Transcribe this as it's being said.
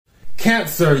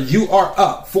Cancer, you are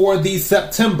up for the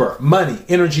September money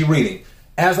energy reading.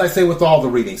 As I say with all the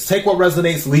readings, take what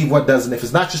resonates, leave what doesn't. If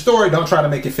it's not your story, don't try to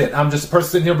make it fit. I'm just a person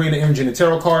sitting here reading energy and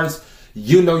tarot cards.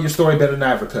 You know your story better than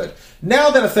I ever could. Now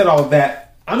that I said all of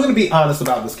that, I'm going to be honest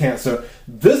about this, Cancer.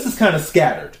 This is kind of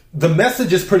scattered. The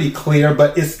message is pretty clear,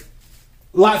 but it's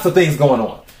lots of things going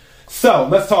on. So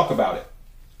let's talk about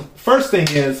it. First thing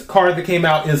is, card that came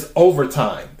out is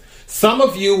overtime. Some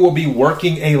of you will be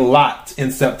working a lot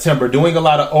in September, doing a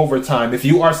lot of overtime. If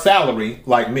you are salary,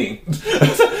 like me,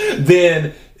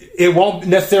 then it won't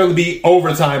necessarily be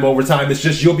overtime. It's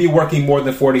just you'll be working more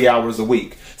than 40 hours a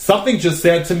week. Something just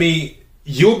said to me,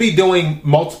 you'll be doing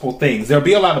multiple things. There'll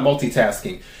be a lot of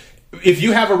multitasking. If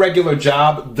you have a regular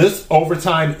job, this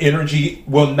overtime energy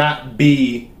will not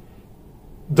be,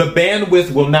 the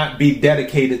bandwidth will not be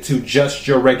dedicated to just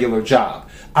your regular job.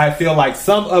 I feel like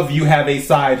some of you have a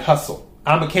side hustle.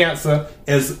 I'm a Cancer,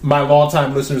 as my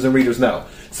longtime listeners and readers know.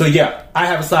 So yeah, I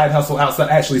have a side hustle outside,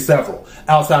 actually several,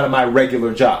 outside of my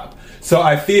regular job. So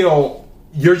I feel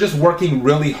you're just working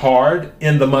really hard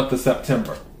in the month of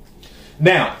September.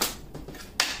 Now,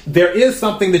 there is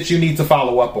something that you need to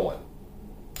follow up on.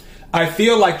 I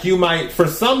feel like you might, for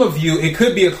some of you, it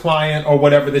could be a client or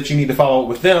whatever that you need to follow up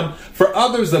with them. For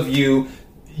others of you,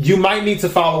 you might need to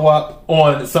follow up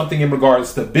on something in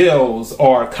regards to bills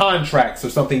or contracts or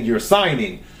something you're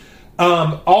signing.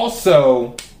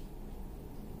 Also,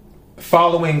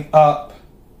 following up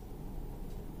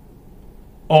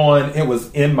on, it was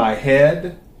in my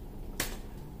head.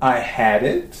 I had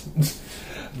it.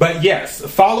 But yes,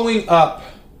 following up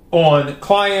on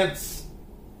clients,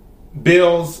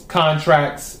 bills,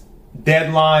 contracts,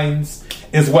 deadlines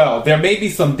as well. There may be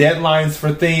some deadlines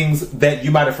for things that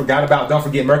you might have forgot about. Don't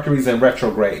forget Mercury's in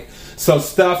retrograde. So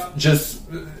stuff just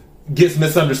gets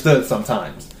misunderstood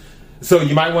sometimes. So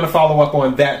you might want to follow up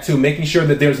on that too, making sure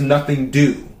that there's nothing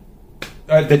due,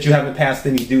 that you haven't passed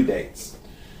any due dates.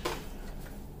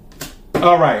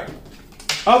 All right.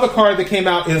 Other card that came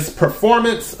out is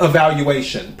performance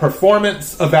evaluation.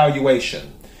 Performance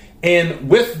evaluation. And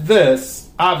with this,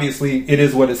 obviously, it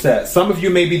is what it says. Some of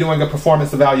you may be doing a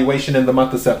performance evaluation in the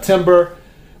month of September,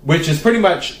 which is pretty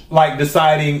much like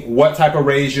deciding what type of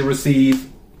raise you receive,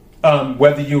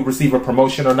 whether you receive a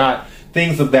promotion or not,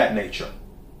 things of that nature.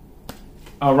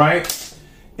 All right?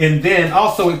 And then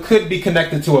also it could be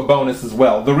connected to a bonus as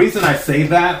well. The reason I say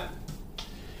that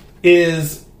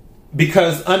is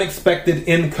because unexpected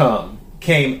income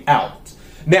came out.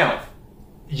 Now,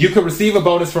 you could receive a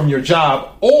bonus from your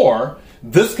job, or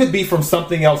this could be from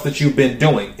something else that you've been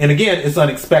doing. And again, it's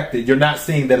unexpected. You're not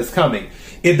seeing that it's coming.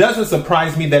 It doesn't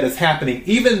surprise me that it's happening,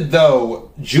 even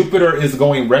though Jupiter is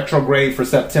going retrograde for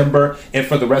September and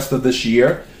for the rest of this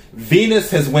year.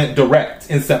 Venus has went direct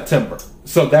in September.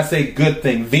 So that's a good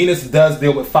thing. Venus does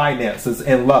deal with finances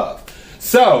and love.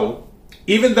 So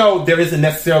even though there isn't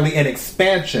necessarily an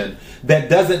expansion, that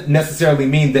doesn't necessarily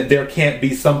mean that there can't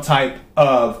be some type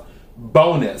of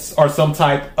bonus or some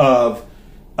type of,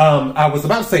 I was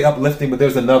about to say uplifting, but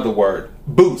there's another word,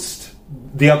 boost,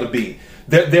 the other B.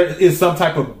 There is some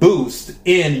type of boost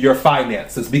in your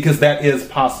finances, because that is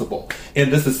possible.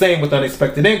 And this is same with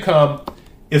unexpected income.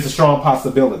 It's a strong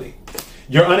possibility.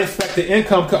 Your unexpected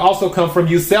income could also come from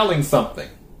you selling something,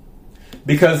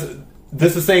 because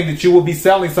this is saying that you will be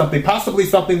selling something, possibly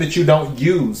something that you don't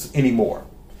use anymore,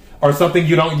 or something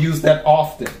you don't use that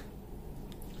often.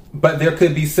 But there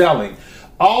could be selling.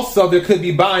 Also, there could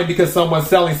be buying because someone's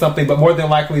selling something, but more than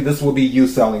likely this will be you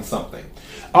selling something.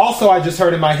 Also, I just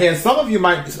heard in my head, some of you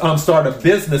might start a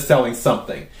business selling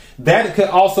something. That could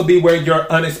also be where your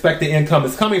unexpected income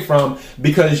is coming from,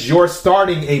 because you're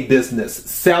starting a business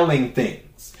selling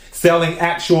things, selling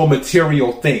actual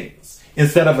material things.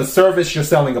 Instead of a service, you're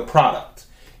selling a product,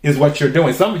 is what you're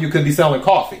doing. Some of you could be selling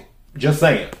coffee, just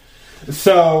saying.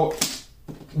 So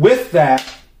with that,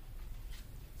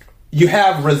 you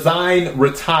have resign,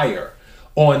 retire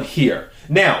on here.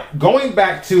 Now, going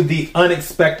back to the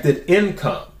unexpected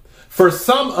income, for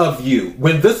some of you,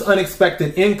 when this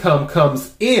unexpected income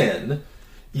comes in,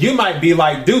 you might be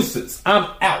like, deuces, I'm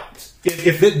out.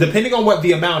 Depending on what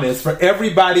the amount is, for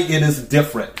everybody it is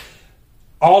different.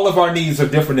 All of our needs are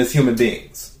different as human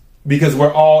beings, because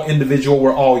we're all individual,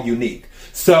 we're all unique.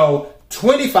 So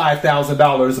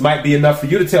 $25,000 might be enough for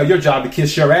you to tell your job to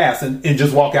kiss your ass and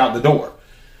just walk out the door.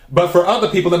 But for other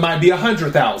people, it might be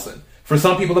 $100,000. For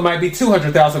some people, it might be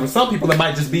 $200,000. For some people, it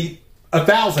might just be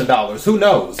 $1,000. Who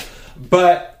knows?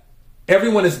 But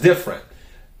everyone is different.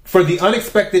 For the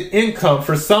unexpected income,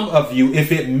 for some of you,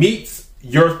 if it meets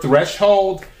your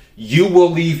threshold, you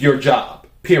will leave your job,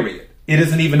 period. It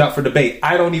isn't even up for debate.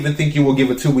 I don't even think you will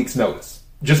give a 2 weeks notice.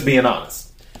 Just being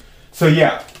honest. So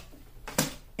yeah.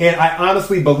 And I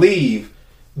honestly believe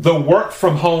the work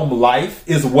from home life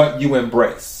is what you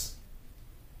embrace.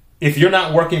 If you're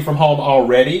not working from home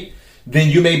already, then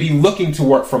you may be looking to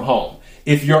work from home.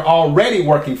 If you're already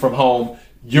working from home,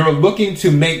 you're looking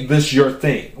to make this your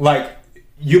thing. Like,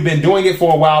 you've been doing it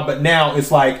for a while, but now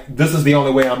it's like, this is the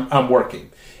only way I'm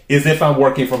working, is if I'm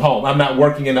working from home. I'm not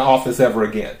working in the office ever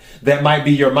again. That might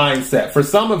be your mindset. For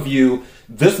some of you,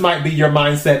 this might be your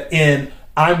mindset in,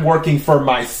 I'm working for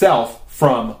myself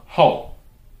from home.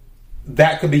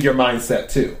 That could be your mindset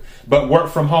too. But work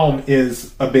from home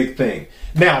is a big thing.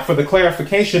 Now, for the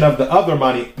clarification of the other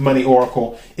money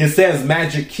oracle, it says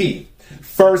magic key.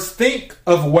 First, think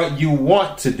of what you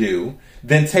want to do,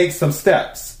 then take some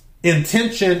steps.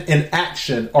 Intention and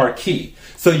action are key.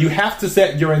 So you have to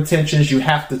set your intentions, you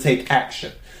have to take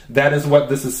action. That is what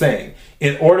this is saying.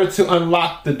 In order to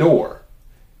unlock the door,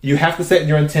 you have to set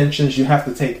your intentions, you have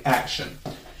to take action.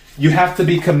 You have to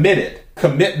be committed.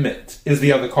 Commitment is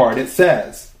the other card. It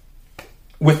says,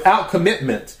 without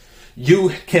commitment, you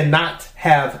cannot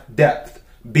have depth.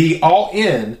 Be all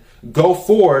in, go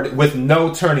forward with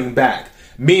no turning back.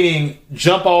 Meaning,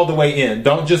 jump all the way in.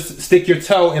 Don't just stick your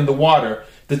toe in the water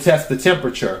to test the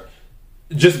temperature.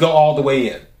 Just go all the way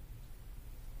in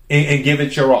and give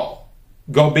it your all.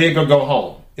 Go big or go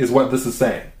home is what this is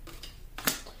saying.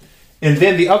 And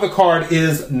then the other card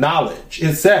is knowledge.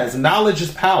 It says, knowledge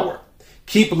is power.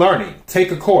 Keep learning.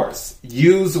 Take a course.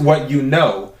 Use what you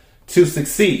know to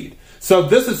succeed. So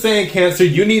this is saying, Cancer,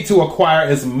 you need to acquire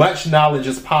as much knowledge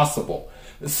as possible.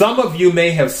 Some of you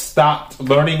may have stopped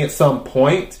learning at some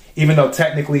point, even though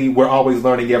technically we're always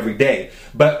learning every day.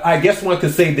 But I guess one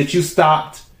could say that you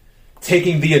stopped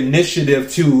taking the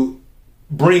initiative to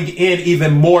bring in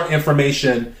even more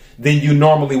information than you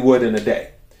normally would in a day.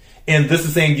 And this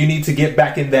is saying you need to get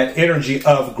back in that energy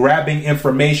of grabbing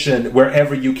information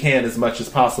wherever you can as much as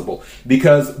possible.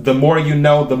 Because the more you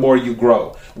know, the more you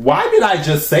grow. Why did I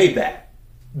just say that?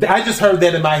 I just heard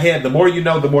that in my head. The more you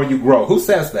know, the more you grow. Who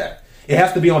says that? It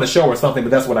has to be on a show or something,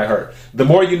 but that's what I heard. The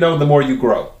more you know, the more you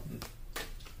grow.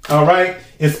 All right.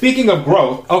 And speaking of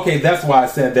growth, okay, that's why I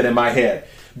said that in my head.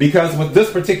 Because with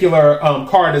this particular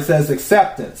card, it says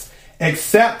acceptance.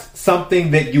 Accept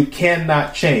something that you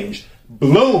cannot change.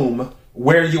 Bloom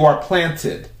where you are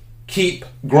planted. Keep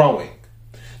growing.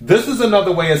 This is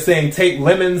another way of saying take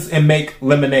lemons and make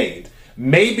lemonade.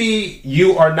 Maybe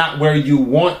you are not where you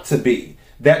want to be.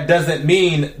 That doesn't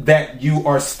mean that you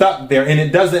are stuck there. And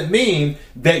it doesn't mean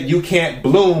that you can't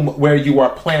bloom where you are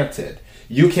planted.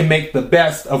 You can make the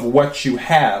best of what you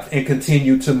have and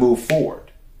continue to move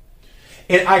forward.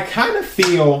 And I kind of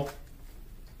feel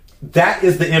that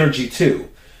is the energy too.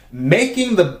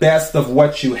 Making the best of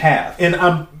what you have. And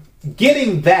I'm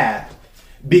getting that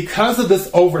because of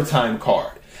this overtime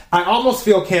card. I almost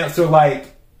feel, Cancer,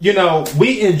 like, you know,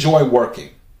 we enjoy working.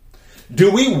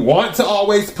 Do we want to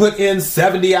always put in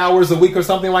 70 hours a week or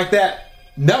something like that?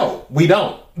 No, we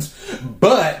don't.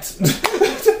 But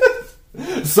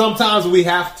sometimes we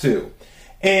have to.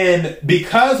 And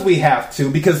because we have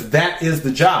to, because that is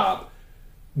the job,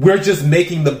 we're just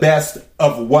making the best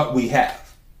of what we have.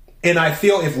 And I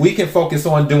feel if we can focus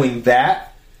on doing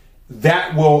that,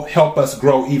 that will help us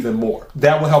grow even more.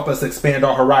 That will help us expand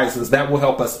our horizons. That will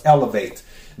help us elevate.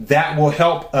 That will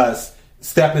help us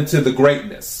step into the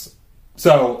greatness.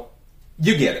 So,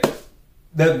 you get it.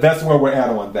 That's where we're at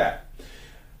on that.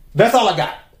 That's all I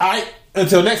got. All right.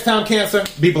 Until next time, Cancer,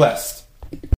 be blessed.